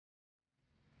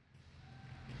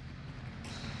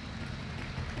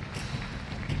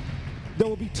There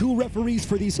will be 2 referees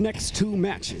for these next 2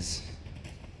 matches.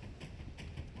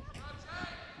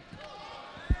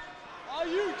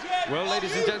 Well,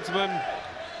 ladies and gentlemen,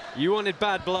 you wanted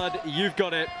bad blood, you've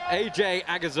got it. AJ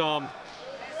Agazarm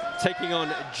taking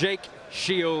on Jake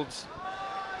Shields.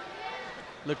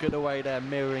 Look at the way they're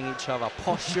mirroring each other,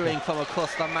 posturing from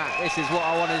across the mat. This is what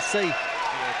I want to see.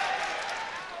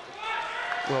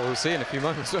 Well, we'll see in a few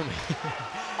moments, won't we?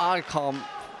 I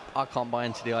can't buy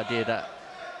into the idea that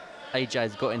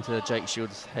AJ's got into Jake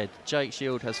Shields' head. Jake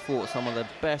Shields has fought some of the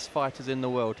best fighters in the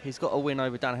world. He's got a win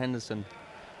over Dan Henderson.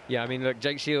 Yeah, I mean, look,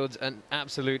 Jake Shields, an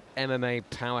absolute MMA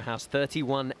powerhouse.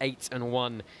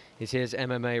 31-8-1 is his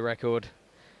MMA record.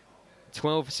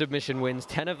 12 submission wins,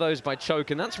 10 of those by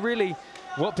choke, and that's really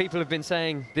what people have been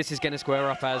saying this is going to square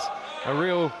up as. A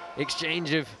real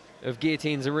exchange of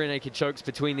guillotines and rear naked chokes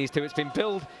between these two. It's been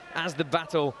billed as the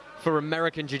battle for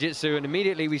American Jiu-Jitsu, and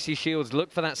immediately we see Shields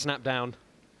look for that snap down.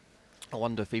 I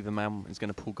wonder if either man is going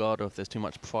to pull guard or if there's too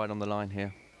much pride on the line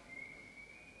here.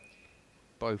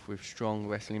 Both with strong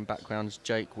wrestling backgrounds.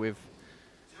 Jake with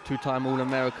 2-time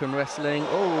All-American wrestling.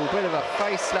 Oh, bit of a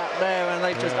face slap there, and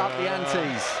they've just upped the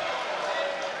antes.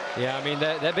 Yeah, I mean,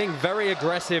 they're being very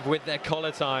aggressive with their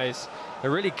collar ties.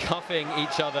 They're really cuffing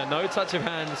each other. No touch of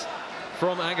hands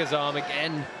from Agazarm.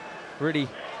 Again, really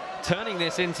turning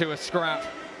this into a scrap.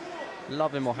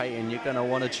 Love him or hate him, you're going to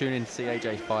want to tune in to see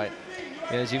AJ fight.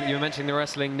 Yeah, as you were mentioning the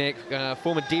wrestling, Nick,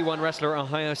 former D1 wrestler at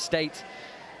Ohio State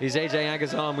is AJ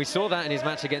Agazarm. We saw that in his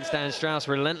match against Dan Strauss,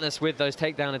 relentless with those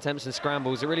takedown attempts and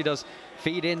scrambles. It really does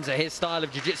feed into his style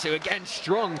of jiu-jitsu. Again,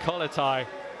 strong collar tie.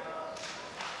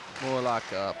 More like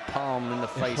a palm in the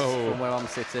face from where I'm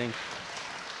sitting.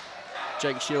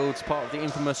 Jake Shields, part of the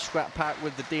infamous scrap pack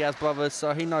with the Diaz brothers,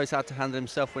 so he knows how to handle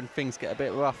himself when things get a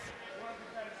bit rough.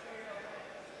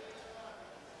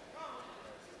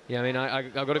 Yeah, I mean,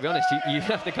 I've got to be honest, you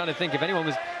have to kind of think if anyone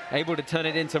was able to turn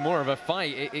it into more of a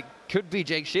fight, it could be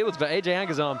Jake Shields, but AJ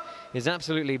Agazarm is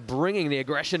absolutely bringing the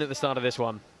aggression at the start of this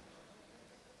one.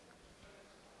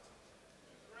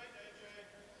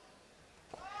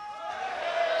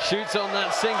 Shoots on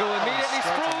that single, immediately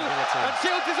sprawl, and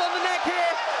Shields is on the neck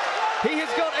here. He has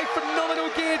got a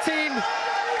phenomenal guillotine.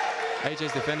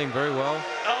 AJ's defending very well.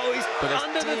 Oh, he's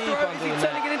under the throat. Is he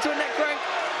turning it into a neck crank?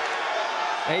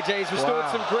 AJ's restored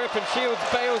some grip, and Shields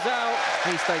bails out.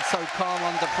 He stayed so calm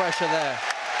under pressure there.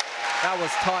 That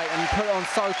was tight and put on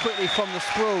so quickly from the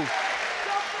sprawl.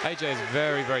 AJ is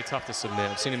very, very tough to submit.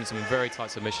 I've seen him in some very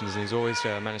tight submissions, and he's always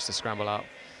managed to scramble out,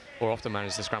 or often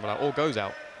managed to scramble out, or goes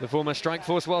out. The former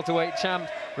Strikeforce welterweight champ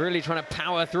really trying to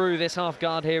power through this half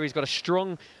guard here. He's got a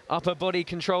strong upper body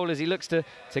control as he looks to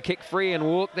kick free and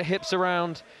walk the hips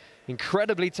around.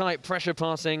 Incredibly tight pressure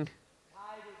passing.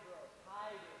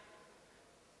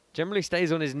 Generally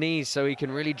stays on his knees so he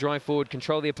can really drive forward,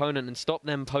 control the opponent, and stop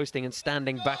them posting and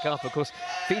standing back up. Of course,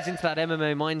 feeds into that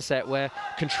MMA mindset where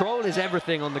control is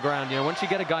everything on the ground. You know, once you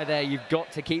get a guy there, you've got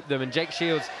to keep them, and Jake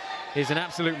Shields is an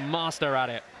absolute master at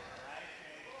it.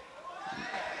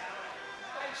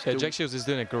 Yeah, Jake Shields is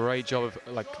doing a great job of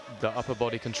like the upper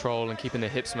body control and keeping the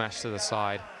hip smash to the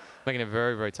side, making it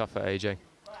very, very tough for AJ.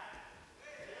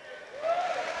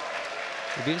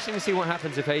 It'll be interesting to see what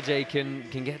happens if AJ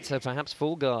can get to perhaps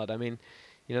full guard. I mean,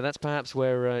 you know, that's perhaps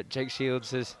where Jake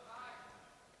Shields has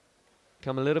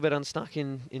come a little bit unstuck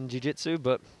in jiu-jitsu,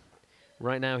 but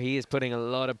right now he is putting a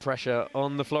lot of pressure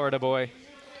on the Florida boy.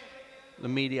 The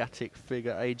mediatic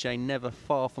figure, AJ, never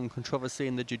far from controversy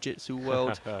in the jiu-jitsu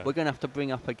world. We're going to have to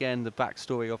bring up again the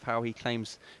backstory of how he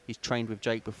claims he's trained with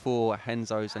Jake before at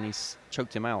Henzo's and he's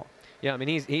choked him out. Yeah, I mean,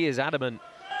 he is adamant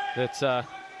that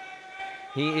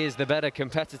he is the better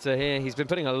competitor here. He's been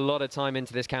putting a lot of time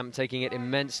into this camp, taking it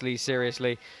immensely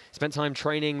seriously. Spent time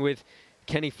training with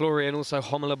Kenny Flory and also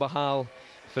Homala Bahal.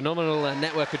 Phenomenal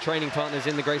network of training partners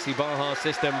in the Gracie Barra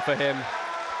system for him.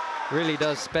 Really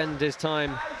does spend his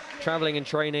time traveling and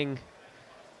training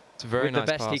it's a very with nice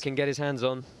the best pass. he can get his hands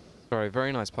on. Sorry,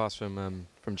 very nice pass from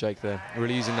Jake there.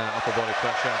 Really using that upper body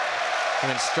pressure.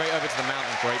 And then straight over to the mount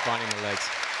and grapevine in the legs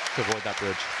to avoid that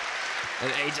bridge.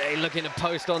 And AJ looking to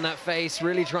post on that face,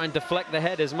 really trying to deflect the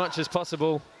head as much as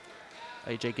possible.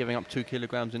 AJ giving up 2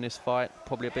 kilograms in this fight,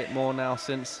 probably a bit more now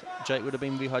since Jake would have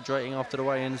been rehydrating after the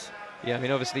weigh-ins. Yeah, I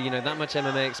mean, obviously, you know, that much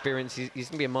MMA experience, he's going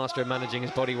to be a master of managing his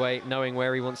body weight, knowing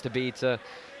where he wants to be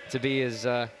as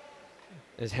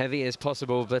heavy as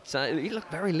possible. But he looked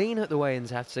very lean at the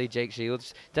weigh-ins, I have to say, Jake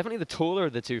Shields. Definitely the taller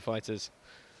of the two fighters.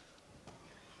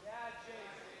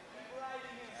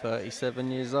 37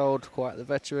 years old, quite the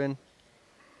veteran.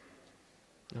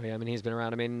 Oh yeah, I mean, he's been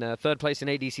around. I mean, 3rd place in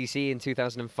ADCC in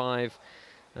 2005.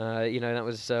 You know, that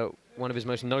was one of his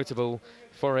most notable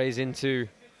forays into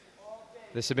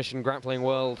the submission grappling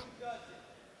world.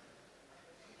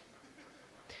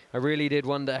 I really did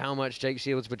wonder how much Jake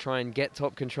Shields would try and get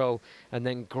top control and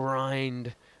then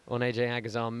grind on AJ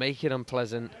Agazarm, make it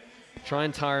unpleasant, try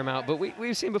and tire him out. But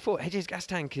we've seen before, AJ's gas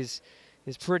tank is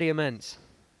pretty immense.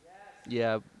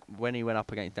 Yeah, when he went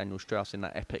up against Daniel Strauss in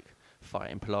that epic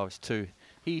fight in Polaris 2,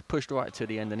 he pushed right to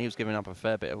the end and he was giving up a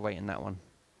fair bit of weight in that one.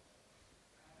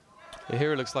 Yeah,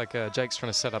 here it looks like Jake's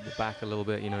trying to set up the back a little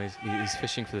bit. You know, he's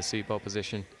fishing for the seatbelt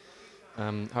position.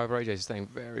 However, AJ's staying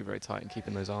very, very tight and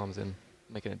keeping those arms in,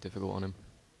 making it difficult on him.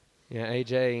 Yeah,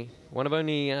 AJ, one of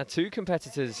only 2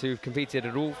 competitors who've competed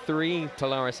at all 3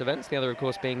 Polaris events. The other, of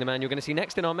course, being the man you're going to see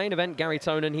next in our main event, Gary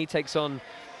Tonin. He takes on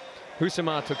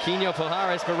Husamar Toquinho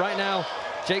Polaris. But right now,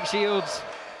 Jake Shields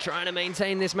trying to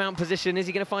maintain this mount position. Is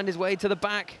he going to find his way to the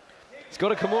back? He's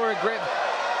got a Kimura grip.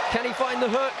 Can he find the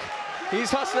hook? He's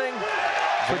hustling.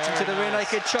 Switching to the rear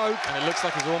naked choke. And it looks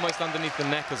like he's almost underneath the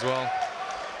neck as well.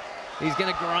 He's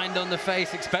going to grind on the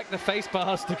face. Expect the face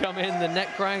bars to come in, the neck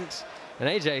cranks. And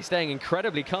AJ staying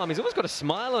incredibly calm. He's almost got a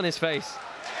smile on his face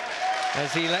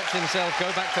as he lets himself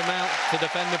go back to mount to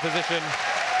defend the position.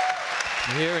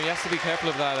 Here, he has to be careful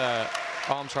of that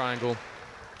arm triangle.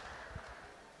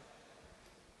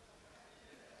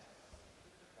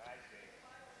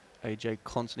 AJ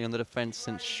constantly on the defense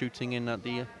since shooting in at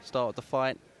the start of the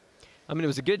fight. I mean, it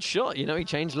was a good shot. You know, he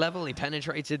changed level. He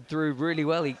penetrated through really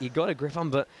well. He got a grip on,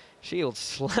 but Shields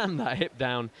slammed that hip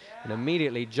down and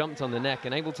immediately jumped on the neck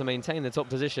and able to maintain the top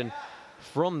position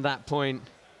from that point.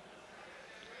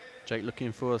 Jake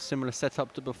looking for a similar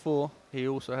setup to before. He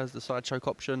also has the side choke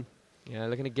option. Yeah,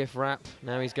 looking to gift wrap.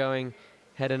 Now he's going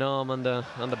head and arm under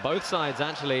both sides,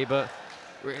 actually, but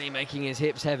really making his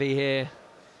hips heavy here.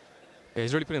 Yeah,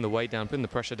 he's really putting the weight down, putting the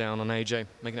pressure down on AJ,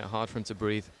 making it hard for him to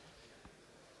breathe.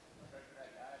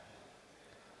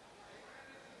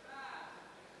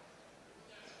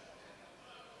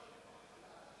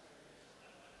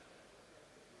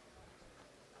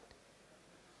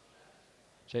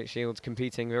 Jake Shields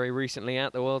competing very recently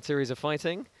at the World Series of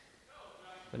Fighting,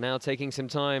 but now taking some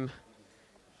time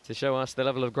to show us the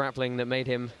level of grappling that made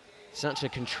him such a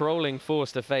controlling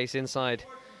force to face inside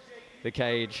the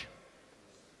cage.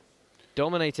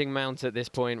 Dominating mount at this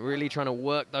point, really trying to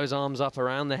work those arms up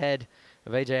around the head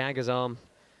of AJ Agazarm.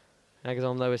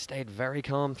 Agazarm, though, has stayed very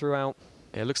calm throughout.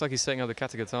 Yeah, it looks like he's setting up the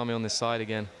Katagatame on this side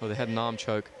again, with the head and arm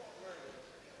choke.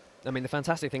 I mean, the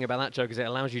fantastic thing about that choke is it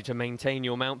allows you to maintain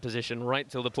your mount position right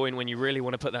till the point when you really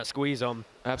want to put that squeeze on.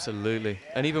 Absolutely.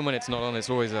 And even when it's not on,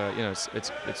 it's always, you know,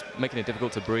 it's making it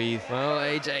difficult to breathe. Well,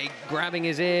 AJ grabbing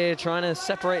his ear, trying to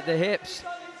separate the hips.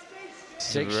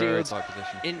 Jake Shields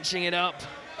inching it up.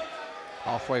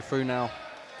 Halfway through now.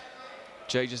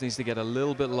 Jake just needs to get a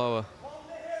little bit lower.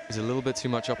 He's a little bit too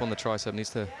much up on the tricep.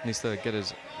 Needs to get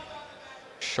his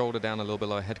shoulder down a little bit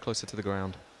lower, head closer to the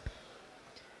ground.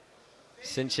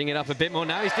 Cinching it up a bit more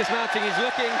now. He's dismounting. He's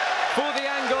looking for the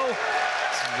angle.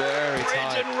 It's very Bridge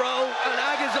tight. and roll. And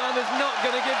Agazarm is not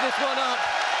going to give this one up.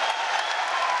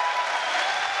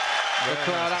 The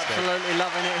crowd absolutely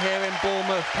loving it here in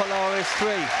Bournemouth, Polaris 3.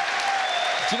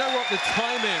 Do you know what? The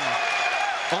timing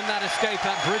on that escape,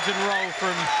 that bridge and roll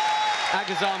from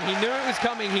Agazarm, he knew it was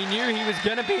coming. He knew he was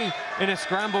going to be in a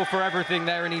scramble for everything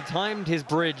there, and he timed his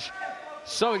bridge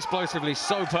so explosively,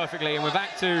 so perfectly. And we're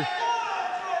back to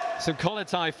some collar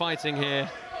tie fighting here.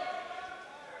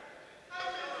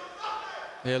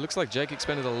 Yeah, it looks like Jake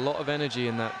expended a lot of energy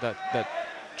in that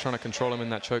trying to control him in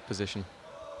that choke position.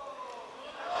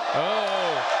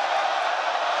 Oh,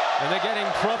 and they're getting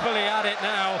properly at it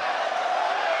now.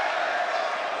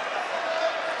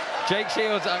 Jake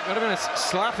Shields, got him in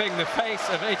slapping the face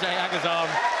of AJ Agazarm.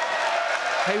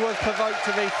 He was provoked,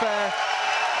 to be fair.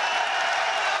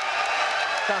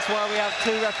 That's why we have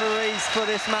 2 referees for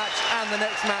this match and the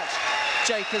next match.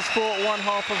 Jake has fought one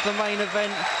half of the main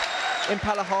event in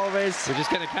Polaris. We're just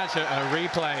going to catch a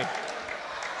replay.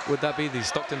 Would that be the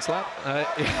Stockton slap?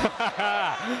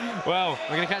 Well,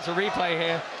 we're going to catch a replay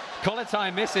here. Collar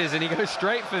tie misses and he goes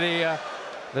straight for the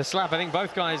slap. I think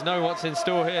both guys know what's in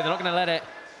store here. They're not going to let it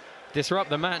disrupt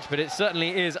the match, but it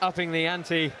certainly is upping the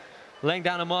ante, laying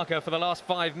down a marker for the last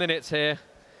 5 minutes here.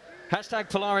 Hashtag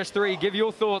Polaris3, give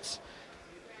your thoughts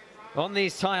on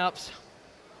these tie-ups.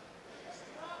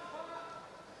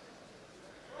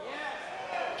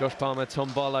 Josh Palmer, Tom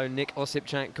Barlow, Nick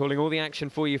Osipchak calling all the action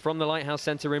for you from the Lighthouse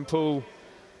Centre in Poole.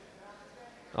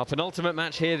 Our penultimate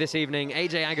match here this evening,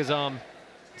 AJ Agazarm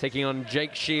taking on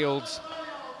Jake Shields.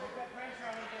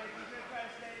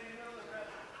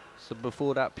 So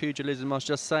before that pugilism, I was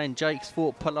just saying, Jake's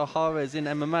fought Polaris in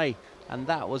MMA, and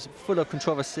that was full of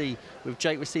controversy, with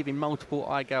Jake receiving multiple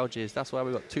eye gouges. That's why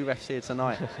we've got 2 refs here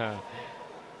tonight.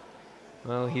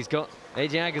 Well, he's got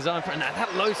AJ Agazarm, and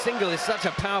that low single is such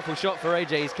a powerful shot for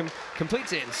AJ. He's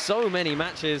completes it in so many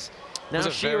matches. Now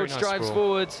Shields drives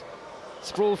forwards.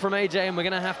 Sprawl from AJ, and we're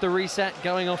going to have to reset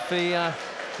going off the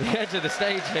edge of the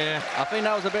stage here. I think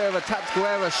that was a bit of a tactical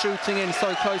error, shooting in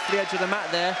so close to the edge of the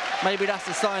mat there. Maybe that's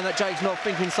a sign that Jake's not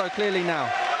thinking so clearly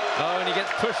now. Oh, and he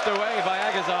gets pushed away by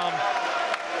Agazarm.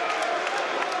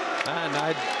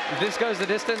 And if this goes the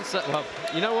distance, well,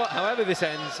 you know what? However this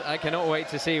ends, I cannot wait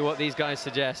to see what these guys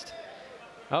suggest.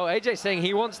 Oh, AJ's saying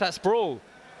he wants that sprawl.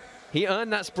 He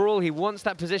earned that sprawl. He wants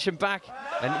that position back,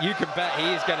 and you can bet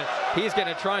he's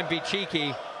gonna try and be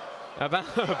cheeky about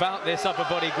this upper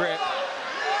body grip.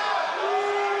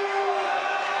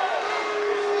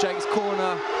 Jake's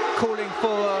corner calling for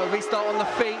a restart on the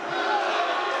feet,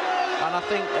 and I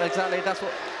think exactly that's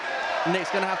what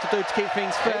Nick's going to have to do to keep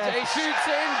things fair. AJ shoots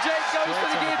in, Jake goes for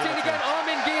the guillotine again, arm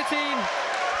in guillotine.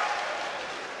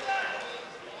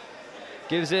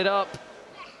 Gives it up.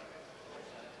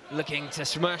 Looking to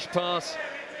smash pass.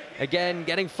 Again,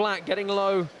 getting flat, getting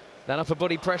low. That upper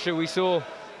body pressure we saw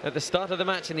at the start of the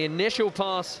match in the initial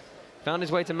pass. Found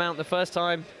his way to mount the first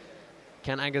time.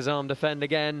 Can Agazarm defend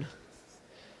again?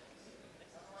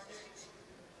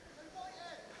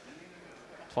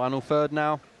 Final third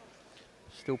now.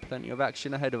 Still plenty of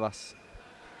action ahead of us.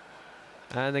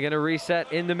 And they're going to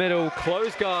reset in the middle.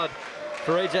 Close guard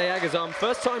for AJ Agazarm.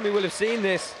 First time we will have seen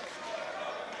this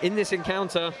in this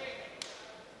encounter.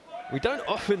 We don't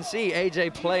often see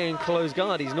AJ play in close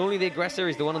guard. He's normally the aggressor.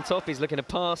 He's the one on top. He's looking to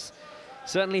pass.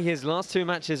 Certainly his last two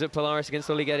matches at Polaris against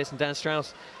Oli Geddes and Dan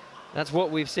Strauss, that's what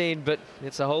we've seen, but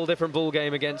it's a whole different ball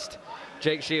game against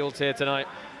Jake Shields here tonight.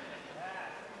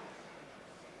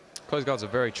 Close guard's a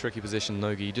very tricky position,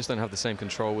 Nogi. You just don't have the same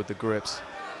control with the grips.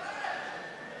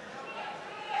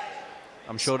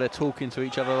 I'm sure they're talking to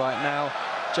each other right now.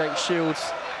 Jake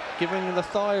Shields giving the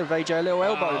thigh of AJ a little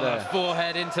elbow there. The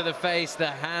forehead into the face, the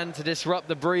hand to disrupt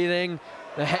the breathing.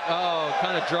 The head,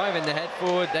 kind of driving the head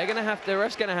forward. The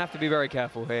ref's going to have to be very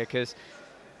careful here, because,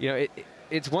 you know,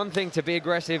 it's one thing to be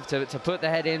aggressive, to put the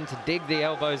head in, to dig the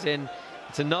elbows in.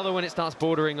 It's another when it starts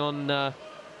bordering on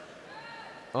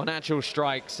actual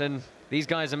strikes, and these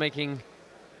guys are making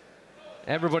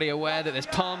everybody aware that there's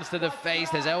palms to the face,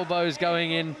 there's elbows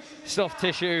going in soft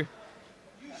tissue,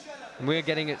 and we're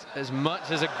getting as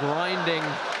much as a grinding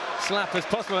slap as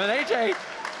possible. And AJ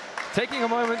taking a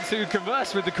moment to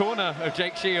converse with the corner of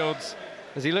Jake Shields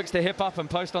as he looks to hip up and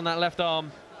post on that left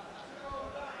arm.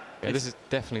 Yeah, this is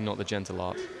definitely not the gentle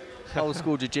art. Old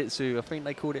school jiu-jitsu, I think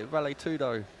they called it Valet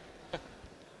Tudo.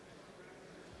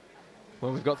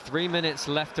 Well, we've got 3 minutes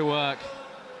left to work.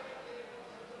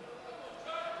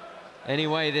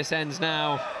 Anyway, this ends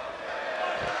now.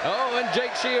 Oh, and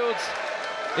Jake Shields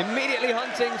immediately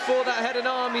hunting for that head and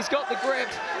arm. He's got the grip.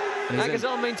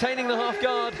 Agazarm maintaining the half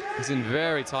guard. He's in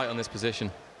very tight on this position.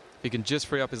 If he can just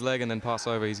free up his leg and then pass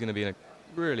over, he's going to be in a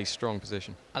really strong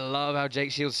position. I love how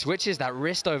Jake Shields switches that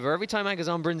wrist over. Every time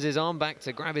Agazarm brings his arm back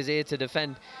to grab his ear to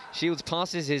defend, Shields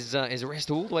passes his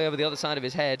wrist all the way over the other side of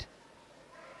his head.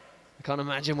 I can't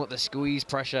imagine what the squeeze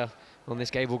pressure on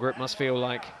this gable grip must feel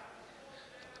like.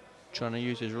 Trying to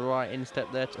use his right instep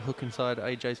there to hook inside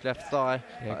AJ's left thigh.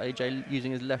 Yeah. But AJ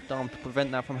using his left arm to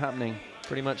prevent that from happening.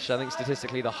 Pretty much, I think,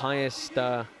 statistically the highest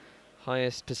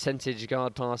percentage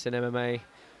guard pass in MMA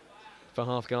for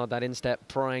half guard. That instep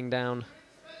prying down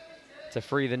to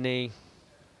free the knee.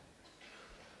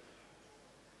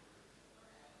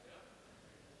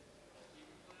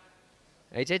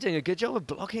 AJ doing a good job of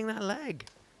blocking that leg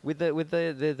with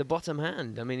the bottom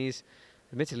hand. I mean,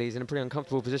 admittedly he's in a pretty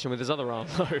uncomfortable position with his other arm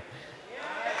though.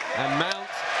 And mount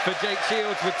for Jake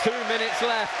Shields with 2 minutes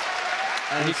left.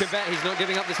 And you can bet he's not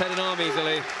giving up this head and arm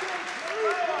easily.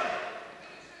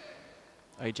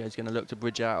 AJ's going to look to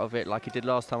bridge out of it like he did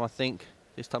last time, I think.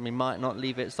 This time he might not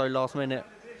leave it so last minute.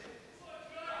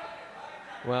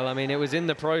 Well, I mean, it was in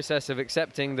the process of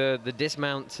accepting the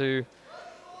dismount to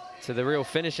the real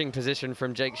finishing position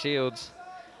from Jake Shields.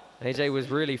 AJ was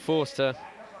really forced to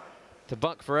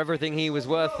buck for everything he was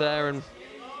worth there, and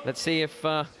let's see if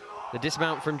the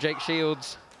dismount from Jake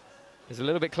Shields is a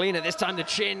little bit cleaner. This time the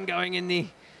chin going in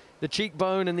the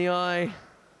cheekbone and the eye.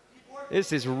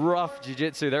 This is rough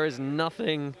jiu-jitsu. There is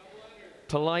nothing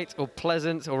polite or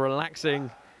pleasant or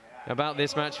relaxing about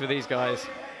this match for these guys.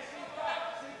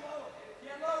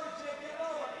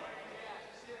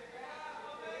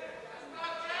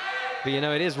 But, you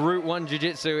know, it is Route 1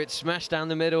 jiu-jitsu. It's smash down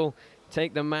the middle,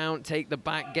 take the mount, take the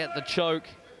back, get the choke.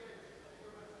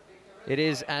 It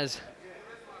is as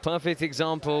perfect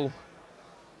example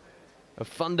of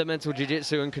fundamental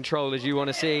jiu-jitsu and control as you want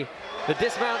to see. The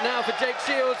dismount now for Jake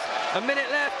Shields. A minute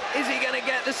left. Is he going to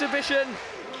get the submission?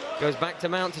 Goes back to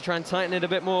mount to try and tighten it a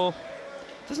bit more.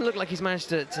 Doesn't look like he's managed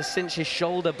to cinch his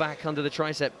shoulder back under the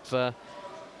tricep for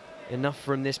enough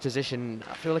from this position.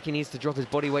 I feel like he needs to drop his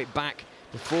body weight back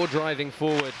before driving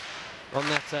forward on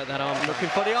that arm. Looking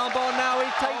for the armbar now. He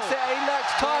takes it. He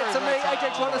looks tight to me.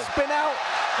 AJ trying to spin out.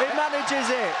 He manages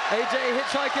it. AJ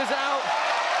hitchhikers out.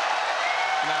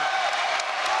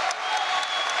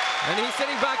 And he's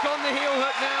sitting back on the heel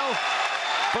hook now.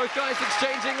 Both guys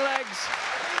exchanging legs.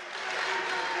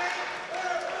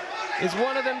 Is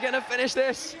one of them going to finish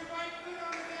this?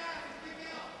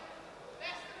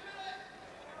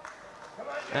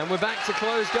 And we're back to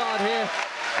close guard here.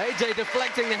 AJ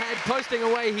deflecting the head, posting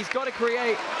away. He's got to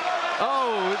create.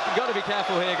 Oh, got to be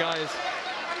careful here, guys.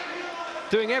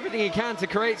 Doing everything he can to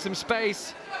create some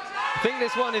space. I think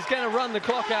this one is going to run the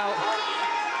clock out.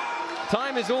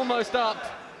 Time is almost up.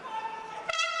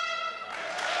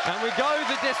 And we go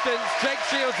the distance. Jake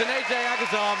Shields and AJ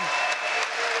Agazarm.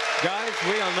 Guys,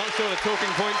 we are not sure the talking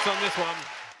points on this one.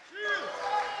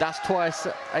 That's twice.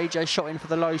 AJ shot in for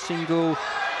the low single.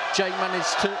 Jake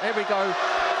managed to, here we go.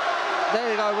 There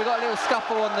we go, we got a little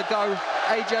scuffle on the go.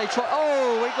 AJ tried,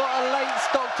 oh, we got a late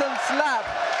Stockton slap.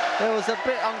 It was a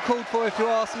bit uncalled for if you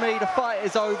ask me. The fight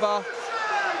is over.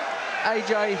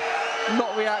 AJ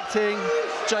not reacting.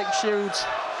 Jake Shields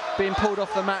being pulled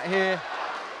off the mat here.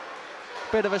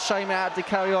 Bit of a shame it had to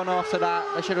carry on after that.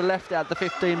 They should have left it at the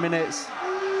 15 minutes.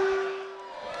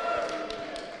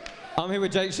 I'm here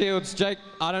with Jake Shields. Jake,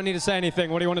 I don't need to say anything.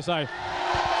 What do you want to say?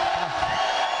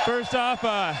 First off,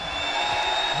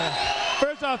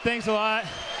 thanks a lot.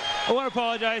 I want to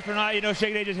apologize for not,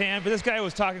 shaking AJ's hand, but this guy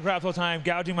was talking crap the whole time,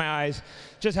 gouging my eyes.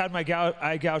 Just had my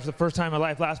eye gouged for the first time in my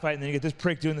life last fight, and then you get this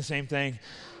prick doing the same thing.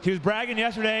 He was bragging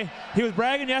yesterday. I'm going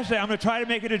to try to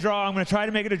make it a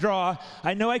draw.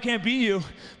 I know I can't beat you,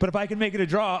 but if I can make it a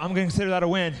draw, I'm going to consider that a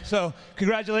win. So,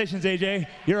 congratulations, AJ.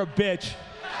 You're a bitch.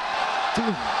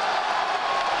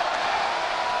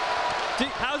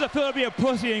 How does it feel to be a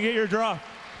pussy and get your draw?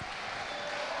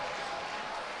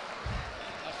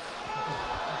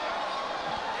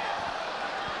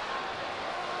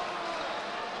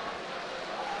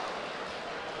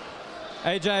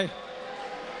 AJ,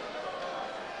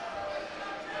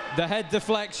 the head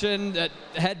deflection,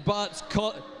 head butts,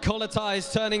 collar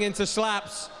ties turning into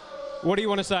slaps. What do you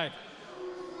want to say?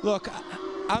 Look,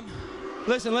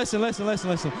 listen.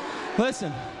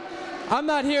 I'm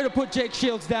not here to put Jake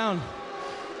Shields down.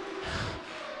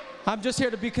 I'm just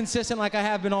here to be consistent like I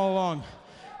have been all along.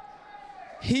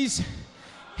 He's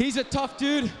a tough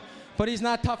dude, but he's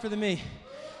not tougher than me.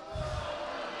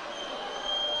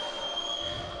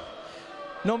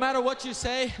 No matter what you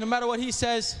say, no matter what he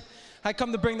says, I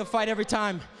come to bring the fight every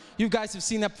time. You guys have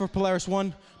seen that for Polaris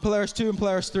 1, Polaris 2, and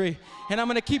Polaris 3. And I'm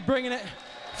going to keep bringing it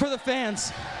for the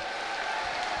fans.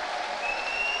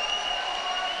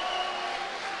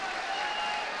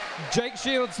 Jake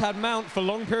Shields had mount for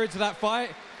long periods of that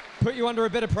fight, put you under a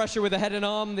bit of pressure with the head and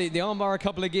arm, the arm bar, a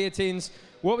couple of guillotines.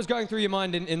 What was going through your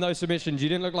mind in those submissions? You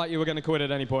didn't look like you were going to quit at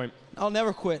any point. I'll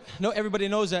never quit. No, everybody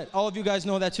knows that. All of you guys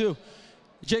know that too.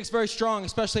 Jake's very strong,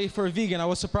 especially for a vegan. I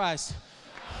was surprised.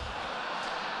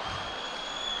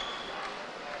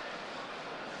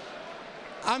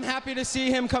 I'm happy to see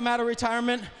him come out of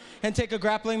retirement and take a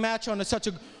grappling match on such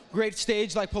a great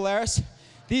stage like Polaris.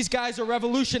 These guys are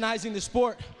revolutionizing the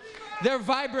sport. They're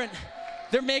vibrant.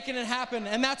 They're making it happen,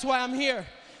 and that's why I'm here.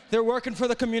 They're working for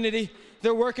the community.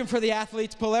 They're working for the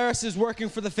athletes. Polaris is working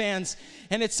for the fans,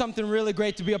 and it's something really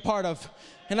great to be a part of.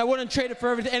 And I wouldn't trade it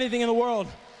for anything in the world.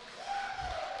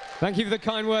 Thank you for the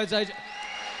kind words, AJ.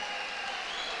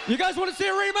 You guys want to see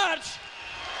a rematch?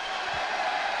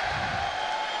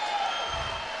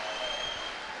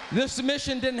 The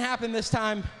submission didn't happen this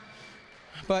time,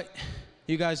 but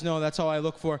you guys know that's all I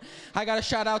look for. I got a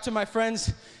shout out to my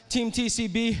friends, Team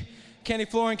TCB, Kenny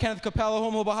Florin, Kenneth Capello,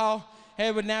 Homo Bahal,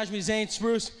 Edward Najmi, Zane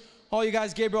Spruce, all you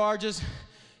guys, Gabriel Arges,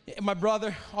 my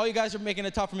brother, all you guys are making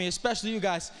it tough for me, especially you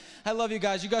guys. I love you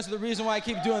guys. You guys are the reason why I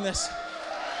keep doing this.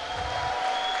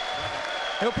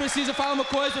 Eu preciso falar uma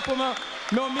coisa para o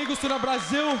meu amigo no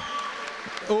Brasil,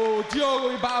 o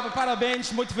Diogo e Barra,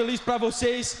 parabéns, muito feliz para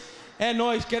vocês. É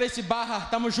nóis, quer esse Barra,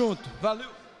 tamo junto. Valeu.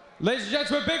 Ladies and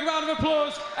gentlemen, a big round of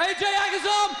applause, AJ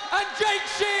Agazarm and Jake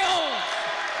Shields.